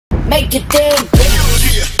Make it dance.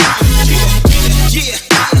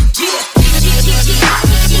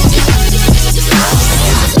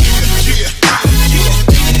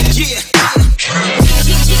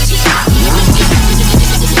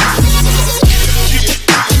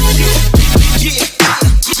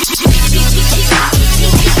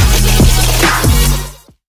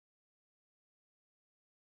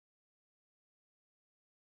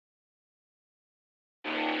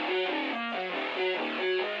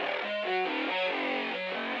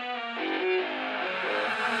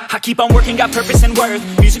 I keep on working, got purpose and worth.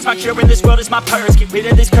 Music's my cure and this world is my purse. Get rid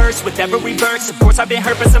of this curse with every verse. Of course I've been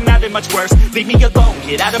hurt, but some have it much worse. Leave me alone,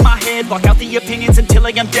 get out of my head. Block out the opinions until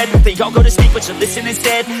I am dead. They all go to sleep, but you listen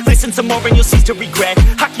instead. Listen some more and you'll cease to regret.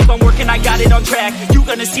 I keep on working, I got it on track. You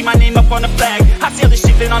gonna see my name up on the flag. I sail this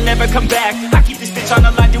ship and I'll never come back. I keep this bitch on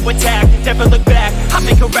the line to attack. Never look back, I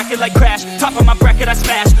make a record like Crash. Top of my bracket I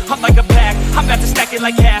smash, hot like a pack. I'm about to stack it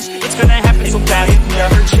like cash. It's gonna happen so fast.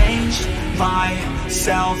 Never change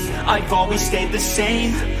myself, I've always stayed the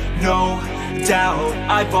same, no doubt.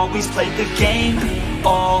 I've always played the game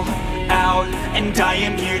all out, and I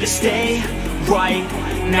am here to stay right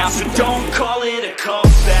now. So don't call it a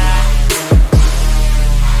comeback.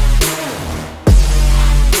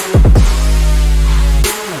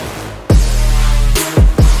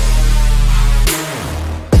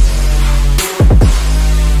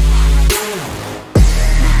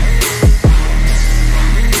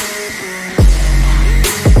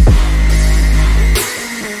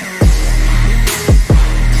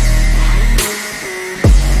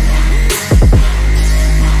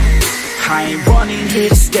 I ain't running here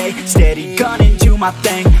to stay, steady gunning, do my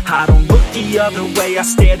thing. I don't look the other way, I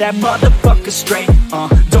stare that motherfucker straight.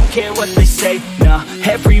 Don't care what they say, nah,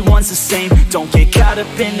 everyone's the same. Don't get caught up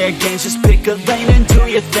in their games, just pick a lane and do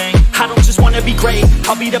your thing. I don't just wanna be great,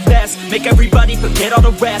 I'll be the best. Make everybody forget all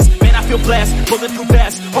the rest. Man, I feel blessed, bulletproof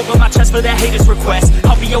vest over my chest for that haters' request.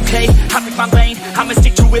 I'll be okay, I pick my lane, I'ma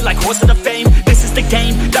stick to it like horse to the fame. This is the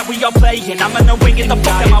game that we all play, and I'm gonna win, get the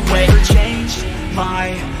fuck out my way. Change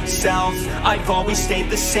myself, I've always stayed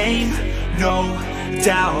the same, no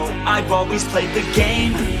doubt. I've always played the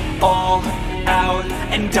game all out,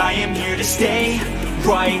 and I am here to stay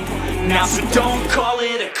right now. So don't call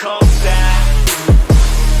it a comeback.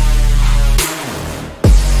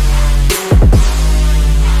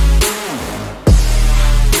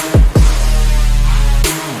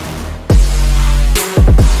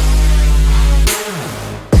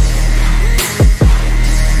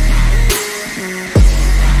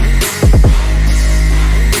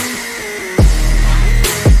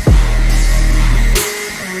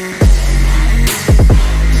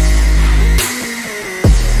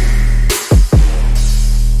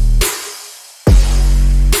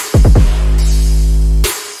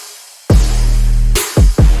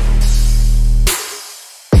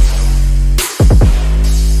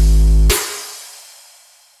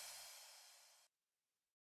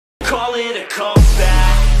 Call it a comeback.